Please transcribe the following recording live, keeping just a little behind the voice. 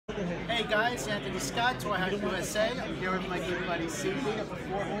Hey guys, Anthony Scott, Toy Hype USA. I'm here with my good buddy CD of the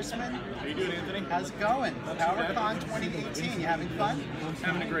Four Horsemen. How you doing, Anthony? How's it going? PowerCon 2018. You having fun?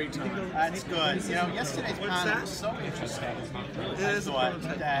 Having a great time. That's good. You know, yesterday's panel was so interesting. I thought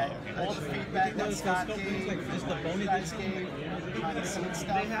that all the feedback that Scott gave, you guys gave, behind the scenes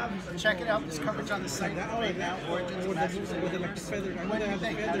stuff. Check it out. There's coverage on the site right now. Origins and Masters of the Universe. What do you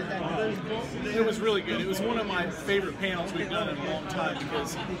think? How did that go? It was really good. It was one of my favorite panels we've done in a long time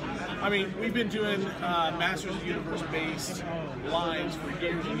because, I mean, we've been doing Masters of the Universe based lines for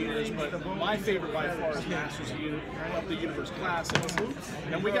years and years, but my favorite by far is Masters of the Universe Classics.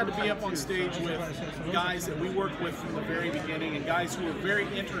 And we got to be up on stage with guys that we worked with from the very beginning and guys who were very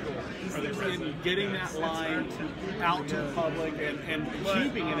integral in getting that line out to the public and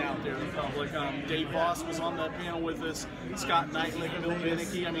keeping it out there to the public. Dave Voss was on the panel with us, Scott Knightlick, Bill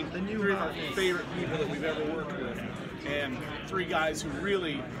Binnicky. I mean, three of our favorite people that we've ever worked with. And three guys who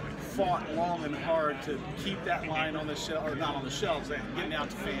really fought long and hard to keep that line on the shelf, or not on the shelves, getting out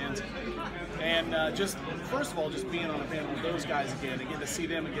to fans. And just, first of all, just being on a panel with those guys again and getting to see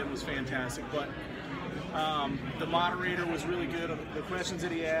them again was fantastic. But the moderator was really good. The questions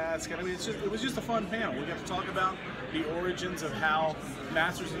that he asked, I mean, it was just a fun panel. We got to talk about the origins of how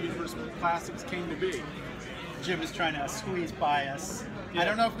Masters of the Universe Classics came to be. Jim is trying to squeeze by us. Yeah. I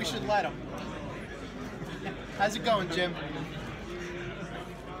don't know if we should let him. How's it going, Jim?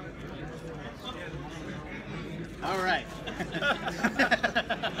 All right.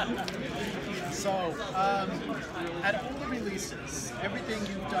 So, at all the releases, everything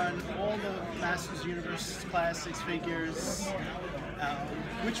you've done, all the Masters Universe Classics figures,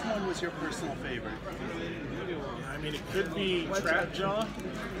 which one was your personal favorite? I mean, it could be Trapjaw.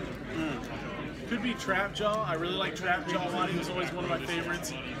 Could be Trapjaw. I really like Trapjaw a lot. He was always one of my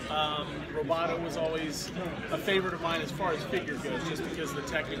favorites. Roboto was always a favorite of mine as far as figure goes, just because of the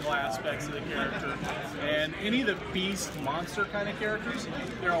technical aspects of the character. And any of the beast monster kind of characters,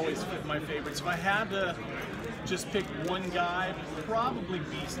 they're always my favorites. If I had to just pick one guy, probably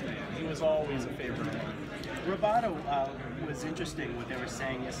Beastman. He was always a favorite of mine. Roboto was interesting what they were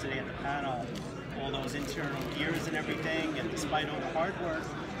saying yesterday at the panel. All those internal gears and everything, and despite all the hard work,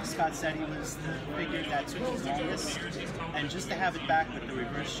 Scott said he was the figure that took the longest, and just to have it back with the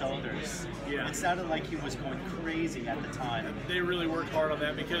reverse shoulders, yeah. It sounded like he was going crazy at the time. They really worked hard on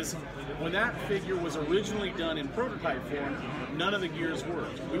that because when that figure was originally done in prototype form, none of the gears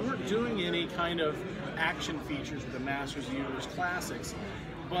worked. We weren't doing any kind of action features with the Masters of the Universe Classics,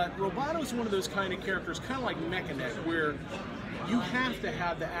 but Roboto is one of those kind of characters, kind of like Mechaneck, where you have to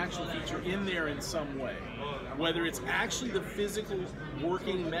have the action feature in there in some way, whether it's actually the physical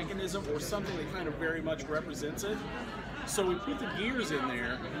working mechanism or something that kind of very much represents it. So we put the gears in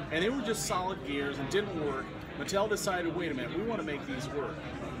there, and they were just solid gears and didn't work. Mattel decided, wait a minute, we want to make these work.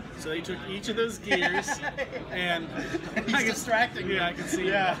 So they took each of those gears, and he's distracting me. Yeah, I can see.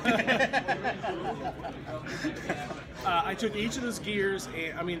 Yeah. I took each of those gears,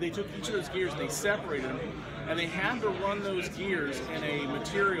 and I mean, they took each of those gears and they separated them, and they had to run those gears in a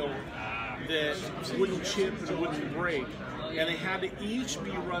material that wouldn't chip and wouldn't break. And they had to each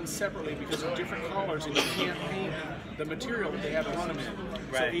be run separately because of different colors, and you can't paint the material that they had to run them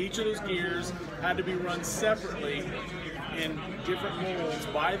in. Right. So each of those gears had to be run separately in different molds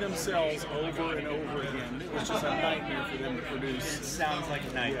by themselves over and over again. It was just a nightmare for them to produce. It sounds like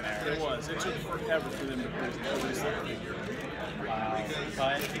a nightmare. It was. It took forever for them to produce that figure. Wow.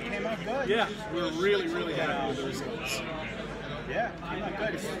 But it came out good. Yeah, we were really, really happy with the results. Yeah, it came out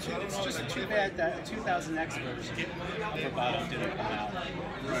good. It's just too bad that 2000X version of Roboto didn't come out.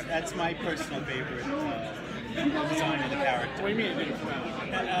 Right. That's my personal favorite design of the character. What do you mean it didn't come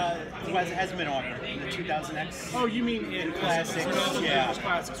out? It hasn't been offered in the 2000X. Oh, you mean in Classics? Yeah.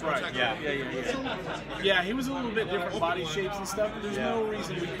 Classics, right. Yeah. Yeah, he was a little bit different body shapes and stuff, but there's no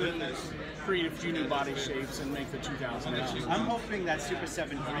reason we couldn't create a few new body shapes and make the 2000X. I'm hoping that Super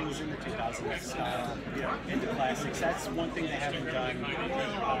 7 brings in the 2000X style into Classics. That's one thing they haven't done.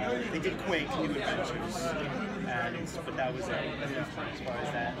 They did Quake New Adventures, but that was it as far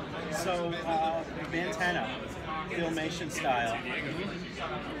as that. So, Montana, Filmation style.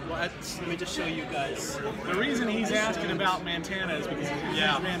 Let me just show you guys. The reason he's asking about Montana is because he's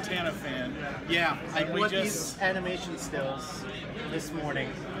a Montana fan. Yeah, I bought these animation stills this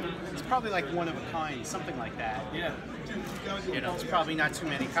morning. It's probably like one of a kind, something like that. Yeah. You know, there's probably not too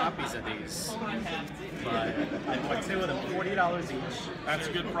many copies of these, but I bought two of them, $40 each. That's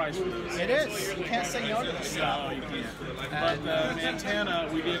a good price for those. It is. You can't say no to this stuff. No, you can't. But Montana,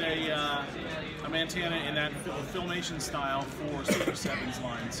 we did a a Mantanna in that Filmation style for Super 7's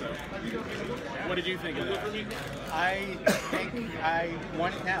line. So, what did you think of that? I think I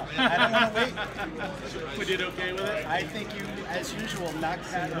want it now. I don't want to wait. We did okay with it? I think you, as usual, knocked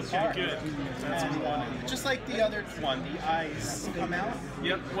that apart. Good. That's And, just like the other one, the eyes come out.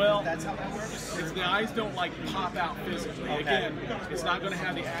 Yep, well, That's how that works. if the eyes don't like pop out physically. Okay. Again, it's not going to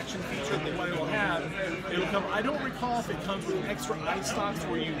have the action feature that what it'll have. It'll come. I don't recall if it comes with extra eye stocks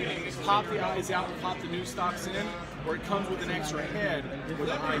where you pop the eyes out and pop the new stocks in, or it comes with an extra head where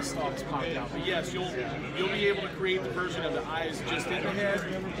the eye stalks popped out. But yes, you'll be able to create the version of the eyes just in the head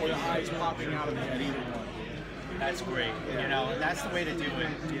or the eyes popping out of the head, either one. That's great. You know, and that's the way to do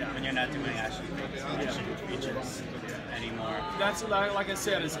it when you're not doing action features anymore. That's like I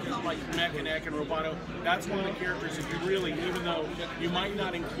said, it's like Mechanic and Roboto. That's one of the characters. If you really, even though you might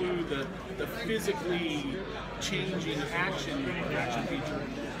not include the physically changing action feature,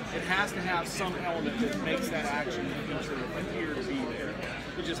 it has to have some element that makes that action feature appear to be there.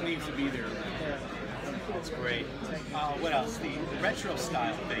 It just needs to be there. That's great. What else? The retro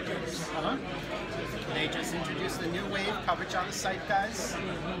style figures. They just introduced the new wave coverage on the site, guys.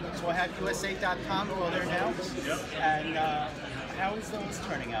 So I have USA.com go there now. Yep. And how is those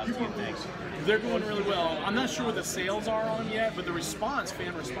turning out, do you think? They're going really well. I'm not sure what the sales are on them yet, but the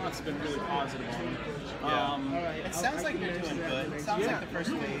fan response has been really positive on them. It sounds like they're doing good. It sounds like the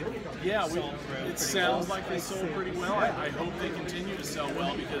first wave. Yeah, sold through it pretty sounds well. like they sold pretty well. I hope they continue to sell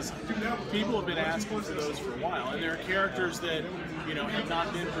well because people have been asking for those for a while, and there are characters that have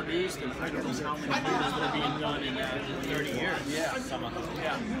not been produced, and I don't know how many years they're being done in that. 30 years. Yeah, Some of them.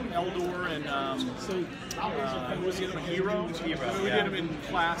 yeah. Eldor and who was the other one? Hero. We did them in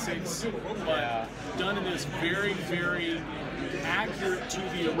classics, but done in this very, very accurate to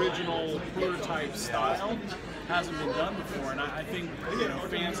the original prototype style. Hasn't been done before, and I think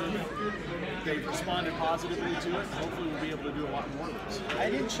fans they've responded positively to it. Hopefully, we'll be able to do a lot more of this. I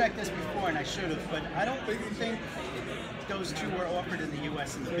didn't check this before, and I should have, but I don't think those two were offered in the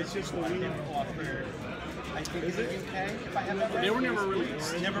U.S. in the business one. They were offered, I think, in the UK, if I have that right. They were never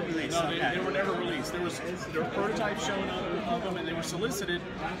released. Never released. No, Okay. they were never released. There were prototypes showing of them, and they were solicited,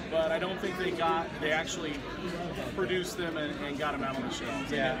 but I don't think they actually produced them and got them out on the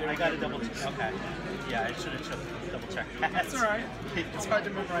shelves. I got to double check. Okay. Yeah, I should have double checked that. That's all right. It's hard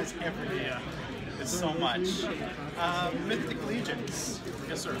to memorize everything. Yeah. It's so much. Mythic Legions.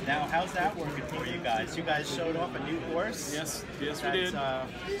 Yes, sir. Now, how's that working for you guys? You guys showed off a new horse. Yes, we did.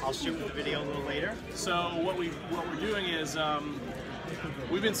 I'll shoot the video a little later. So what we're doing is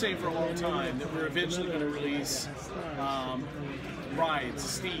we've been saying for a long time that we're eventually going to release rides,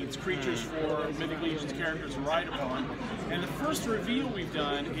 steeds, creatures for Mythic Legions characters to ride upon. And the first reveal we've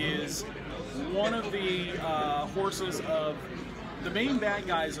done is one of the horses of the main bad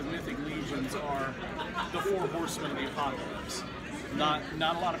guys of Mythic Legions are the Four Horsemen of the Apocalypse. Not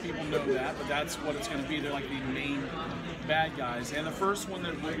a lot of people know that, but that's what it's going to be. They're like the main bad guys. And the first one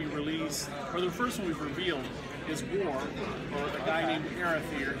that will be released, or the first one we've revealed, is War, or a guy named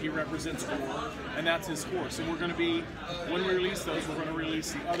Arathir. He represents War, and that's his horse. And we're going to be, when we release those, we're going to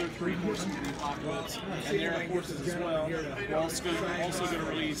release the other three horses of the Apocalypse, and their horses as well. We're also going to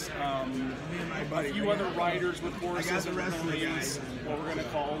release a few other riders with horses, and we're going to release what we're going to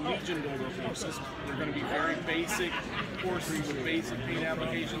call Legion Builder horses. They're going to be very basic horses with basic paint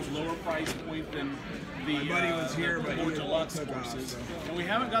applications, lower price point than the more deluxe horses. And we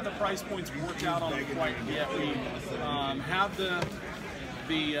haven't got the price points worked out on them quite yet. We have the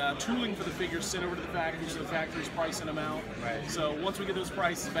tooling for the figures sent over to the factory, so the factory's pricing them out. Right. So once we get those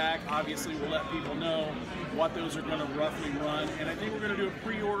prices back, obviously we'll let people know what those are going to roughly run. And I think we're going to do a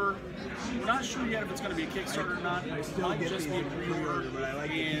pre-order. We're not sure yet if it's going to be a Kickstarter or not. It might just be a pre-order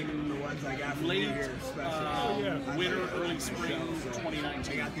in late winter, early spring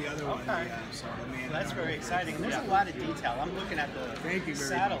 2019. Okay. So that's very exciting. And there's a lot of detail. I'm looking at the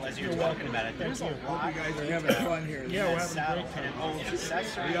saddle as you're talking about it. There's a lot of detail in that saddle, and it holds accessories.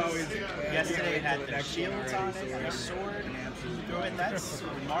 Yesterday it had the shields on it and the sword through it. That's a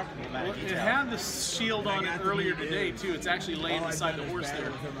remarkable amount of detail. It had the shield on it earlier today too. It's actually laying beside the horse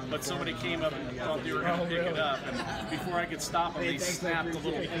there, but somebody came up and thought they were going to pick it up, and before I could stop them, they snapped the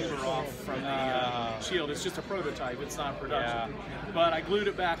little holder off from the shield. It's just a prototype. It's not production. But I glued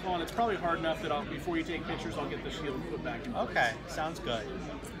it back on. It's probably hard enough that before you take pictures, I'll get the shield put back in place. Okay, sounds good.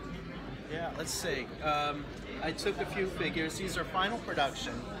 Yeah, let's see. I took a few figures. These are final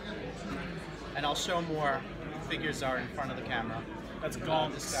production, and I'll show more figures are in front of the camera. That's This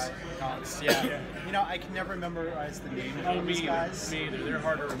Gonks. guy, Gonks, yeah. You know, I can never memorize the name of these guys. Me either. They're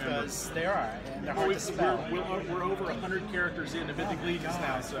hard to remember. Because they are, and they're hard to spell. We're over 100 characters into Mythic Legions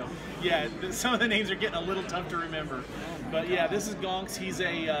now, so yeah, some of the names are getting a little tough to remember. But yeah, this is Gonks. He's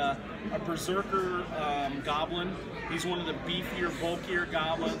a berserker goblin. He's one of the beefier, bulkier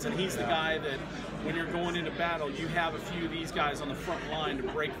goblins, and he's the guy that when you're going into battle, you have a few of these guys on the front line to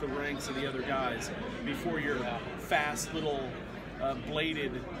break the ranks of the other guys before your fast little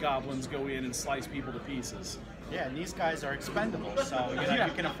bladed goblins go in and slice people to pieces. Yeah, and these guys are expendable, so you know,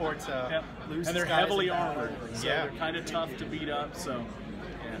 you can afford to lose. And they're these guys heavily in battle. armored, so they're kind of tough to beat up. So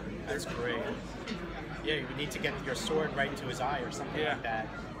yeah, that's great. Yeah, you need to get your sword right into his eye or something like that.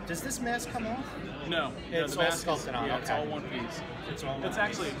 Does this mask come off? No, it's all sculpted on. Yeah, okay. it's all one piece. It's all. It's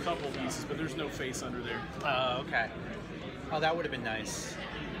actually a couple pieces, but there's no face under there. Oh, okay. Oh, that would have been nice.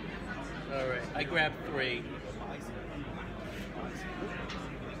 All right, I grabbed 3.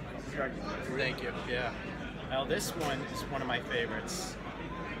 Thank you. Yeah. Now this one is one of my favorites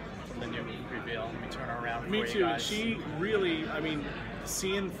from the new reveal. Let me turn her around. Me for too. You guys. She really, I mean,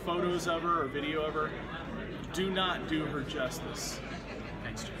 seeing photos of her or video of her, do not do her justice.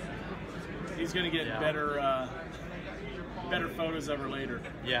 Thanks, Jim. He's gonna get better photos of her later.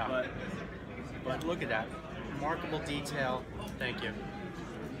 Yeah. But look at that. Remarkable detail. Thank you.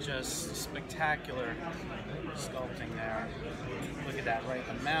 Just spectacular sculpting there. Look at that, right?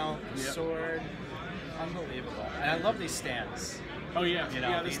 The mount, the sword. Unbelievable. And I love these stands. Oh yeah, You know,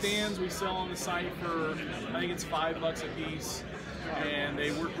 yeah. The these- stands we sell on the site for, I think it's $5 a piece, and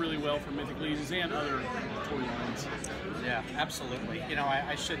they work really well for Mythic Legions and other toy lines. Yeah, absolutely. You know,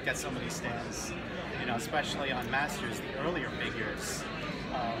 I should get some of these stands. You know, especially on Masters, the earlier figures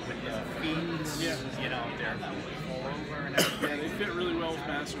with the feet. Yeah. You know, they're full over and everything. Yeah, they fit really well with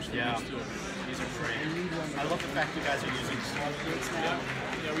Masters. Yeah. Too. These are great. I love the fact you guys are using soft goods now.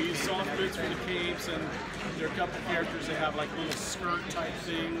 Yeah, we use soft goods for the capes, and there are a couple characters that have like little skirt type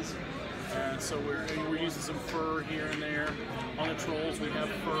things. So we're using some fur here and there. On the trolls, we have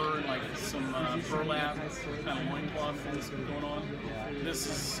fur and like some burlap kind of loincloth things going on. This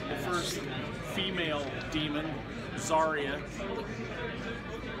is the first female demon, Zarya.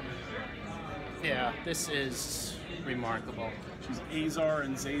 Yeah, this is remarkable. She's Azar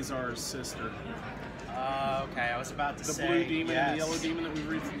and Zazar's sister. Okay, I was about to The say blue demon and the yes. yellow demon that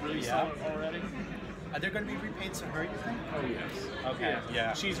we've released already. Are there going to be repaints of her, you think? Oh yes. Okay.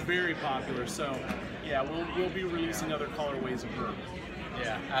 Yeah. She's very popular, so yeah, we'll be releasing other colorways of her.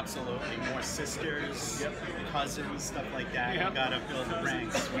 Yeah, absolutely. More sisters, cousins, stuff like that. Yep. You gotta build the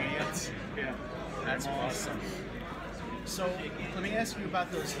ranks, right? Yeah. That's awesome. So let me ask you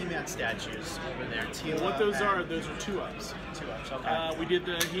about those He-Man statues over there. Tila What those and are 2-ups. 2-ups. Okay. We did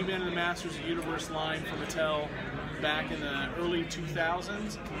the He-Man and the Masters of the Universe line for Mattel back in the early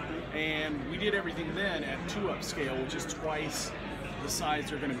 2000s, and we did everything then at 2-up scale, which is twice the size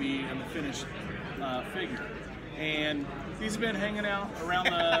they're going to be in the finished figure. And these have been hanging out around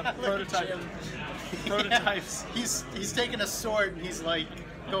the prototypes. He's taking a sword and he's like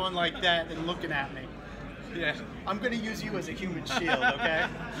going like that and looking at me. Yeah. I'm going to use you as a human shield, okay?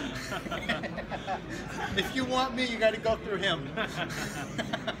 If you want me, you got to go through him.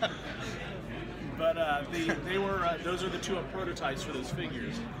 But they were those are the 2-up prototypes for those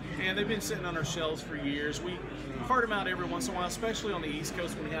figures, and they've been sitting on our shelves for years. We cart them out every once in a while, especially on the East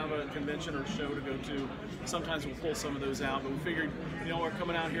Coast when we have a convention or show to go to. Sometimes we'll pull some of those out, but we figured, you know, we're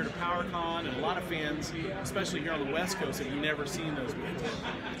coming out here to PowerCon, and a lot of fans, especially here on the West Coast, have never seen those before.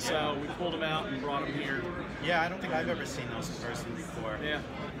 So we pulled them out and brought them here. Yeah, I don't think I've ever seen those in person before. Yeah,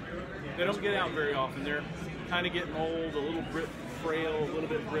 they don't get out very often. They're kind of getting old, a little frail, a little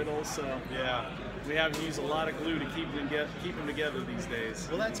bit brittle. So yeah. We have to use a lot of glue to keep them together these days.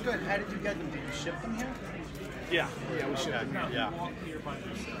 Well, that's good. How did you get them? Did you ship them here? Yeah, we shipped them here. Yeah.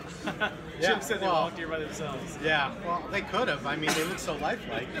 Jim said they walked here by themselves. Yeah, well, they could have. I mean, they look so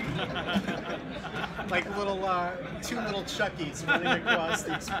lifelike. Like little, 2 little Chuckies running across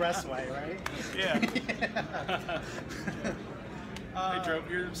the expressway, right? Yeah. They drove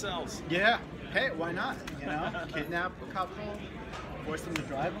here themselves. Yeah. Hey, why not? You know, kidnap a couple, force them to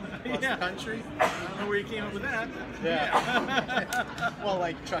drive them across the country. I don't know where you came up with that. Yeah. Well,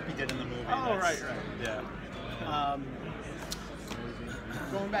 like Chucky did in the movie. Oh, right. Yeah.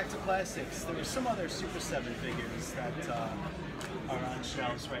 Going back to classics, there were some other Super 7 figures that are on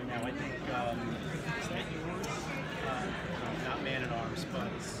shelves right now. I think, not Man-at-Arms, but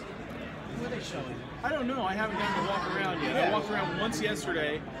who are they showing? I don't know. I haven't gotten to walk around yet. I walked around once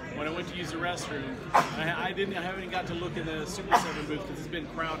yesterday when I went to use the restroom. I haven't got to look in the Super 7 booth because it's been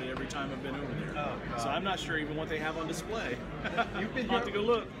crowded every time I've been over there. Oh, so I'm not sure even what they have on display. You've been I'll have to go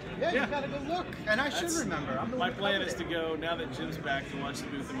look. Yeah, you gotta go look. And I should remember. I'm the my one plan is to go, now that Jim's back to watch the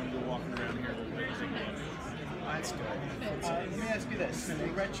booth, I'm going to go walking around here a little bit and take a look. That's good. Let me ask you this: the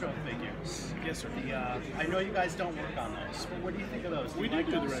retro figures. Yes, sir. I know you guys don't work on those, but what do you think of those? We do like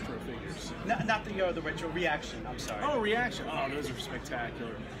the those? retro figures. Not the retro reaction. I'm sorry. Oh, reaction. Oh, those are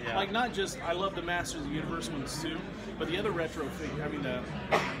spectacular. Yeah. Like, not just, I love the Masters of the Universe ones too, but the other retro figures, I mean,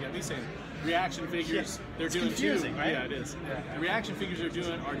 me saying reaction figures, they're it's doing confusing, too. Right? Yeah, it is. Yeah. The reaction figures they're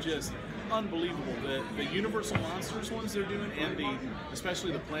doing are just unbelievable. The Universal Monsters ones they're doing, and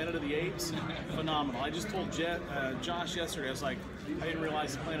especially the Planet of the Apes, phenomenal. I just told Josh yesterday, I was like, I didn't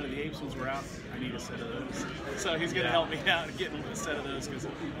realize the Planet of the Apes ones were out. I need a set of those. So he's going to help me out getting a set of those because,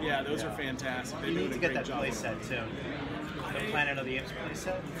 yeah, those are fantastic. They're You doing need to a get great that job. play set too. The Planet of the Apes play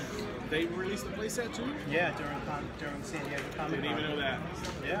set. They released the playset too? Yeah, during San Diego Comic-Con. Didn't even know that.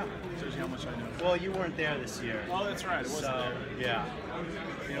 Yeah. Shows you how much I know. Well, you weren't there this year. Oh, that's right. It wasn't there. Yeah.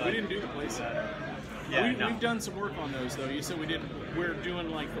 Yeah, we didn't do the playset. Yeah, We've done some work on those though. You said we're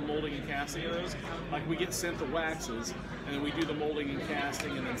doing like the molding and casting of those. Like we get sent the waxes, and then we do the molding and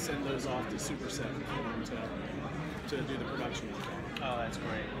casting, and then send those off to Super 7 for them to do the production work. Oh, that's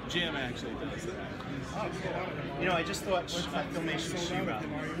great. Jim actually does that. Oh, cool. You know, I just thought Filmation She-Ra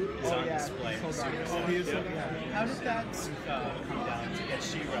is on display. Oh, he is. Yeah. How did that come down to get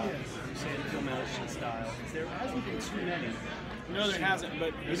She-Ra? You say the Filmation style. There hasn't been too many. No, there hasn't.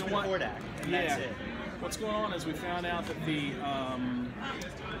 But you know what? Hordak, and Yeah. that's it. What's going on is we found out that the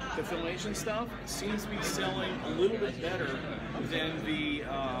Filmation stuff seems to be selling a little bit better than the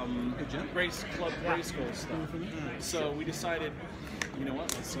Club Grayskull stuff. So we decided, you know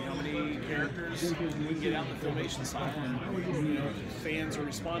what, let's see how many characters we can get out in the Filmation style, and fans are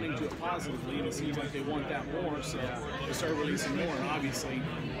responding to it positively, and it seems like they want that more, so they started releasing more, and obviously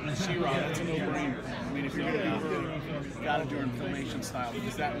She-Ra, that's a no-brainer. I mean, if you're going to do her, gotta do her in Filmation style,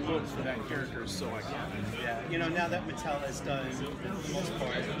 because that look for that character is so iconic. Yeah, you know, now that Mattel has done, for the most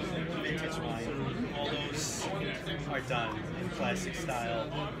part, vintage line, all those are done in classic style.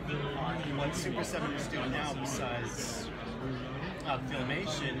 What Super 7 is doing now, besides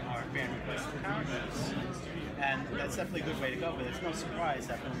Filmation, are fan requested characters. And that's definitely a good way to go, but it's no surprise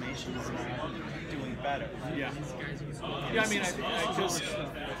that Filmation is now doing better. Yeah. Yeah, I mean, because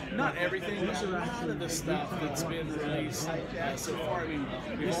not everything, but a lot of the stuff that's been released so far, I mean,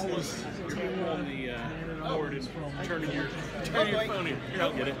 we've almost, you're on the board and turning your phone in. Here,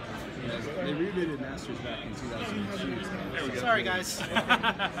 I'll get it. They rebooted Masters back in 2002. There we go. Sorry, guys.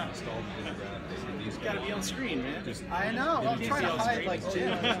 It's got to be on screen, man. I know. I'm trying to hide like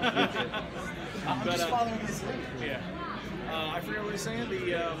Jim. I'm just following his lead. Yeah. I forget what I was saying.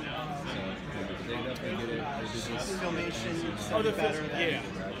 Filmation. Oh, the better than. yeah.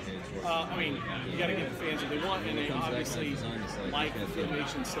 I mean, you got to get the fans what they want, and they obviously like the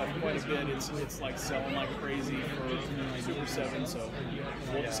Filmation stuff quite a bit. It's like selling like crazy for Super 7, so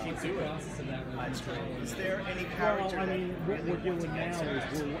we'll just keep doing it. That's great. Is there any character? Well, I mean, what we're doing now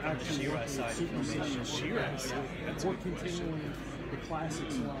is we're actually She-Ra working side with of Super Filmation. 7. She-Ra. We're continuing the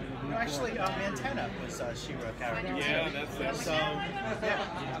classics line. No, actually, Antenna was She-Ra character. Yeah, that's So,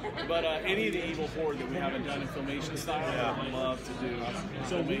 yeah. But any of the Evil Horde that we haven't done in Filmation style, I would love to do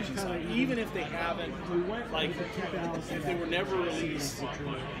Filmation style. Even if they haven't, like, if they were never released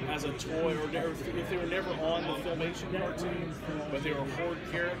as a toy, or if they were never on the Filmation cartoon, but they were a Horde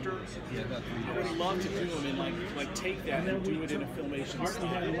character, I would love to do them and like take that and do it in a Filmation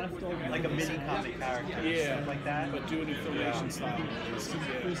style. Like a mini comic character. Yeah, Stuff like that. but do it in Filmation style.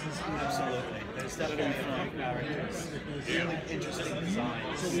 Absolutely. There's definitely fun characters. Really interesting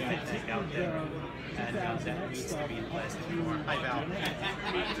designs, I think, out there. And that needs to be in plastic form. Hi, Val.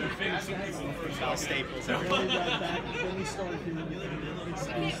 Val Staples. Everyone.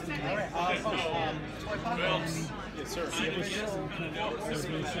 Toy Pops. Yes, sir.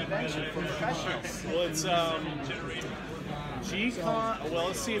 Convention for professionals. Well, it's G-Con. Well,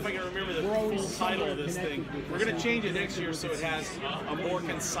 let's see if I can remember the full title of this thing. We're going to change it next year so it has a more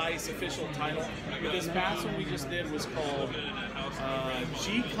concise official title. But this past one we just did was called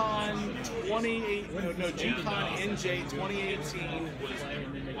G-Con 28. No, G-Con NJ 2018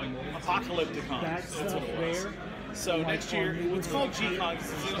 Apocalypticon. That's what it was. where So next year, it's called G-Con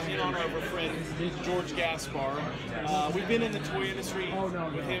because it's in honor of our friend George Gaspar. We've been in the toy industry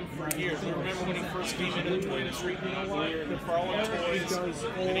with him for years. I remember when he first came into the toy industry, we were in McFarlane Toys,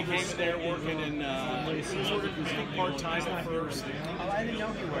 and he came in there working in, he was working I think part-time at first. Oh, I didn't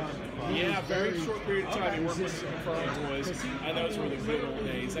know he worked. Yeah, very short period of time. He worked with McFarlane Toys, and those were the good old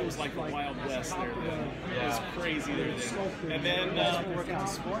days. That was like the Wild West there. It was crazy there then. And then Working on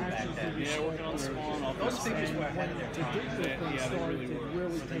Spawn back then. yeah, working on Spawn. All Those figures were ahead of their time. yeah, they really were.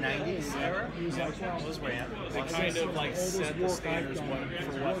 The 90s era? Yeah. Those were ahead. They kind of like set the standards for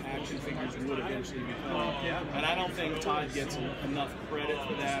what action figures would eventually become. And I don't think Todd gets enough credit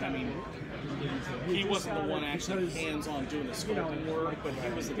for that. I mean, he wasn't the one actually hands-on doing the sculpting work, but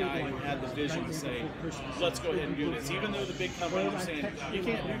he was the guy who had the vision to say, let's go ahead and do this. Even though the big company was saying, you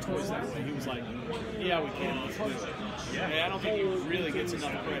can't do toys that way, he was like, yeah, we can. Let's do it. And I don't think he really gets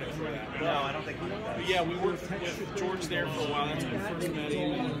enough credit for that. But, No, I don't think he does. but yeah, we worked with George there for a while. That's when we first met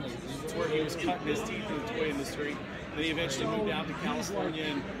him. And it's where he was cutting his teeth in the toy industry. Then he eventually moved out to California,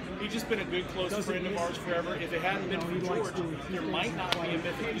 and he's just been a good, close friend of ours forever. If it hadn't been for George, there might not be a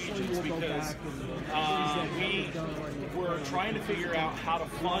Mythic Legions because we were trying to figure out how to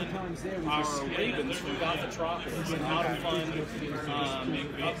fund our Ravens from Gothatropolis and how to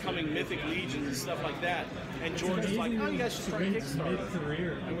fund upcoming Mythic Legions and stuff like that. And George was like, oh, you guys should start a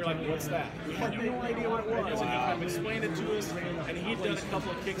Kickstarter. And we're like, what's that? We had no idea what it was. And he kind of explained it to us. And he'd done a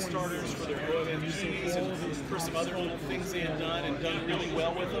couple of Kickstarters for their OMGs and for some other little things they had done and done really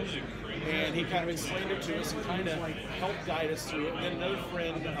well with them. And he kind of explained it to us and kind of helped guide us through it. And then another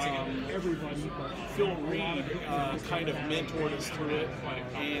friend, Phil Reed, kind of mentored us through it.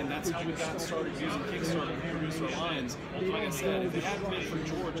 And that's how we got started using Kickstarter to produce our lines. Like I said, if it hadn't been for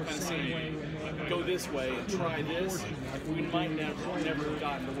George kind of saying, go this way and try this, we might never have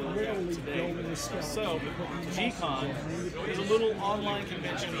gotten to where we're at today. So, G-Con is a little online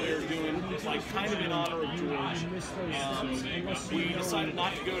convention we are doing, like kind of in honor of George. We decided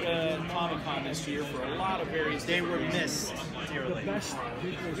not to go to Comic-Con this year for a lot of various They were missed dearly.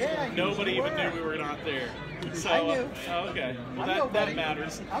 Yeah, nobody even knew we were not there. So, I knew. Okay. Well, that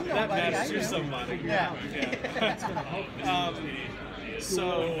matters. I'm that nobody. matters. You're somebody. Yeah.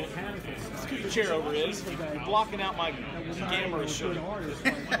 So, scoot your chair over is blocking out my Gamera shirt.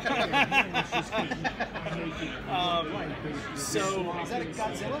 So, Is that a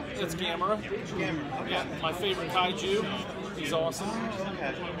Godzilla? that's Gamera. Gamera. Okay. Yeah, my favorite kaiju. He's awesome.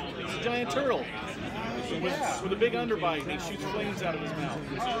 Okay. He's a giant turtle. With a big underbite, and he shoots flames out of his mouth.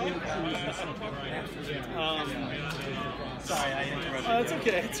 Sorry, I interrupted. That's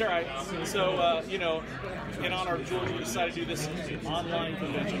okay. It's all right. So, you know, in honor of George, we decided to do this online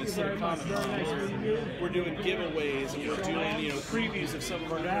convention instead of Comic-Con. We're doing giveaways, and we're doing, you know, previews of some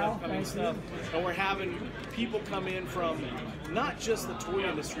of our new upcoming stuff, and we're having people come in from not just the toy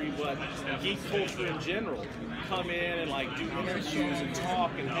industry, but geek culture in general. Come in and like do interviews and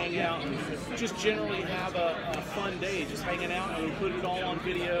talk and hang out and just generally have a fun day just hanging out, and we put it all on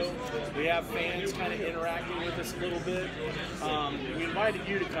video. We have fans kind of interacting with us a little bit. We invited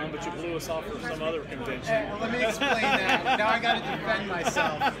you to come, but you blew us off for some other convention. Well, let me explain that. Now I got to defend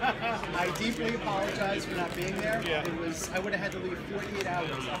myself. I deeply apologize for not being there. Yeah. I would have had to leave 48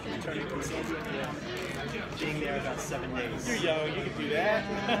 hours after returning from San Diego. Being there about 7 days. You're young, you can do that.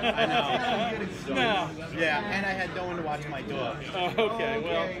 I know. No. Yeah, and I had no one to watch my dog. Oh, okay,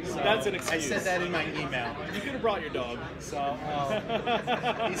 well, So that's an I excuse. said that in my email. You could have brought your dog. So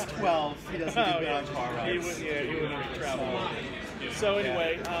he's 12. He doesn't do good on car rides. He wouldn't have traveled. So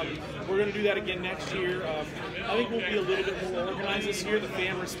anyway, we're going to do that again next year. I think we'll be a little bit more organized this year. The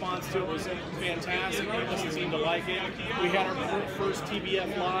fan response to it was fantastic. People seemed to like it. We had our first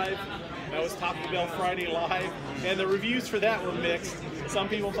TBF Live. That was Top of the Bell Friday Live. And the reviews for that were mixed. Some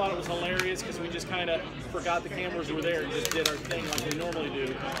people thought it was hilarious because we just kind of forgot the cameras were there and just did our thing like we normally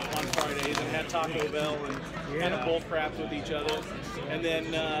do on Fridays and had Taco Bell and kind of bull crapped with each other. And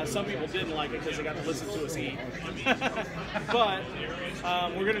then some people didn't like it because they got to listen to us eat. But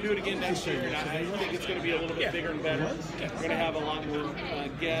we're going to do it again next year, and I think it's going to be a little bit bigger and better. We're going to have a lot more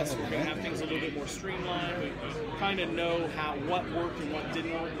guests. We're going to have things a little bit more streamlined. We kind of know what worked and what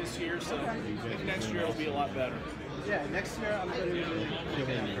didn't work this year, so I think next year it'll be a lot better. Yeah, next year I'm going to really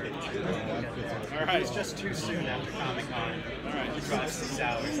All right. It's just too soon after Comic-Con. All right. To drop 6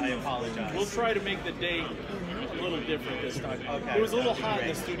 hours. I apologize. We'll try to make the date little different this time. Okay. It was a little hot in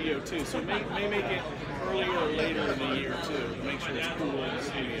the studio too, so may make it earlier or later in the year too, to make sure it's cool in the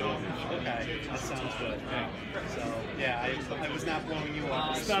studio. Okay, that sounds good. So, yeah, I was not blowing you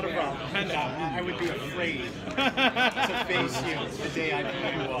up. It's not a problem. I would be afraid to face you the day I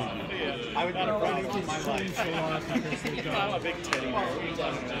blew you up. I would be running through my life. I'm a big teddy bear.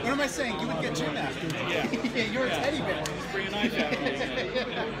 What am I saying? You would get Jim after me. Yeah. You're a teddy bear. Bring a knife after me.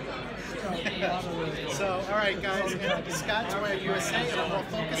 So, all right, guys. Scott's where USA, and we'll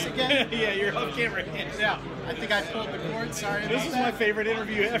focus again. Yeah, you're off camera. Yeah, I think I pulled the cord. Sorry about This is my favorite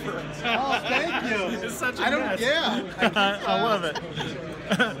interview ever. Oh, thank you. It's such a I don't. mess. Yeah. I love it.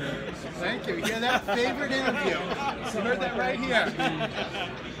 Thank you. Hear that? Favorite interview. You heard that right here.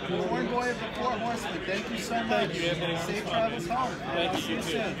 Cornboy of the Four Horsemen. Thank you so much. Thank you, Anthony. Safe travels home. Thank I'll you, see you too.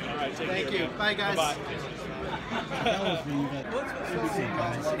 soon. All right, take Thank care. you. Bye, guys. Bye. That was me. Hey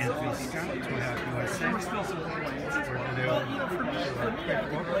guys, Anthony Scott, Toy Hawk USA. We're going to do a quick look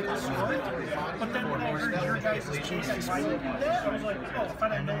at Four Horsemen Mythic Legions display.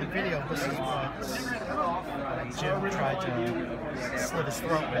 And in the video, this is what Jim tried to slit his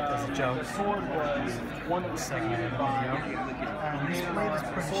throat with as a joke. This video. This blade is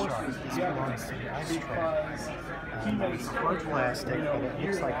pretty sharp. This belongs to the ice tray. It's hard plastic, but it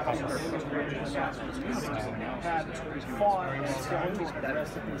looks like copper. These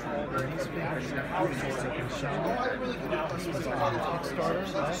figures are outsourcing and shown. This was on Kickstarter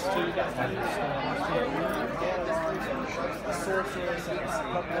last year.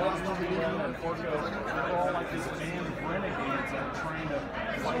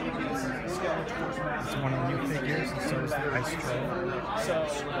 It's one of the new figures, and so is the ice tray.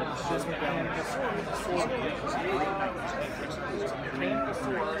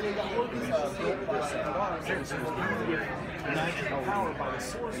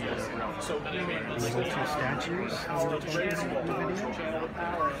 These are two statues.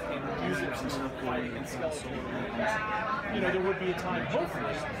 You know, there would be a time,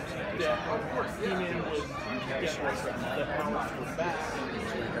 hopefully, that He-Man would get the power to back.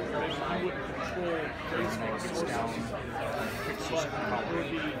 He would control Grayskull sources. But it would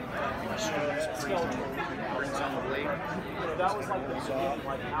be skeletal. That was like the beginning,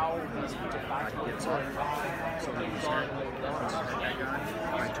 like how these people back to the time. So they start like it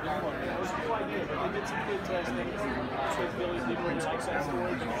was a cool idea, but they did some good testing. So Billy did really like that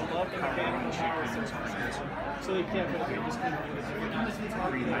story, but they loved the mechanical power systems. So they can't put it, they just couldn't do it. And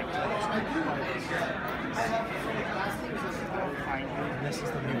this is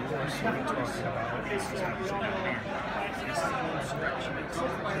the new horse we were talking about.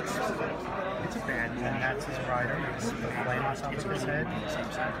 It's a bad, and that's his rider. It's the flame on top of his head. And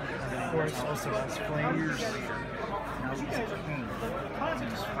the horse also has flames. Now he's king.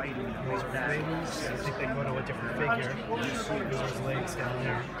 He's fighting. Those wings, I think they go to a different figure. Those legs down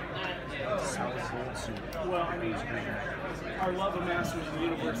there. Well, I mean, our love of Masters of the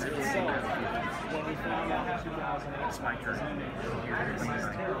Universe itself, when we found out in 2008, it's my turn. It was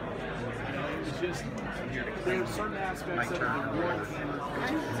terrible. It was just, there were certain aspects of it that weren't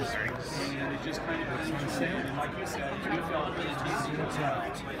and it just kind of came to sand. And like you said, we felt it was easy to tell.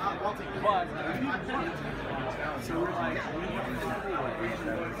 But, so we're like, we have another way to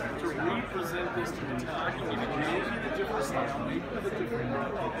represent this to the time. Maybe with a different style, maybe with a different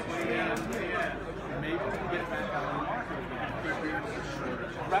and maybe we can get back on the market again.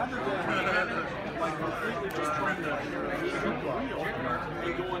 Rather than like completely just trying to reinvent the wheel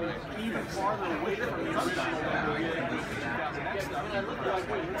and going even farther away from the original than we did in 2000X stuff, we're like,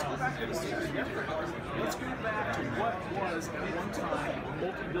 wait, let's go back to the 60s. Let's go back to what was at one time a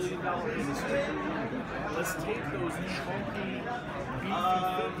multi-billion-dollar industry. Let's take those chunky, beefy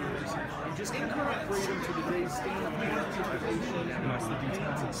figures and just incorporate them to today's standard identification. That's the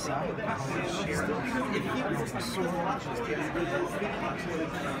details inside. The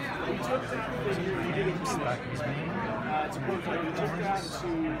It's a prototype. We took that to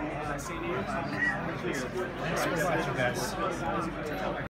St. Anne's. Thanks for watching, guys.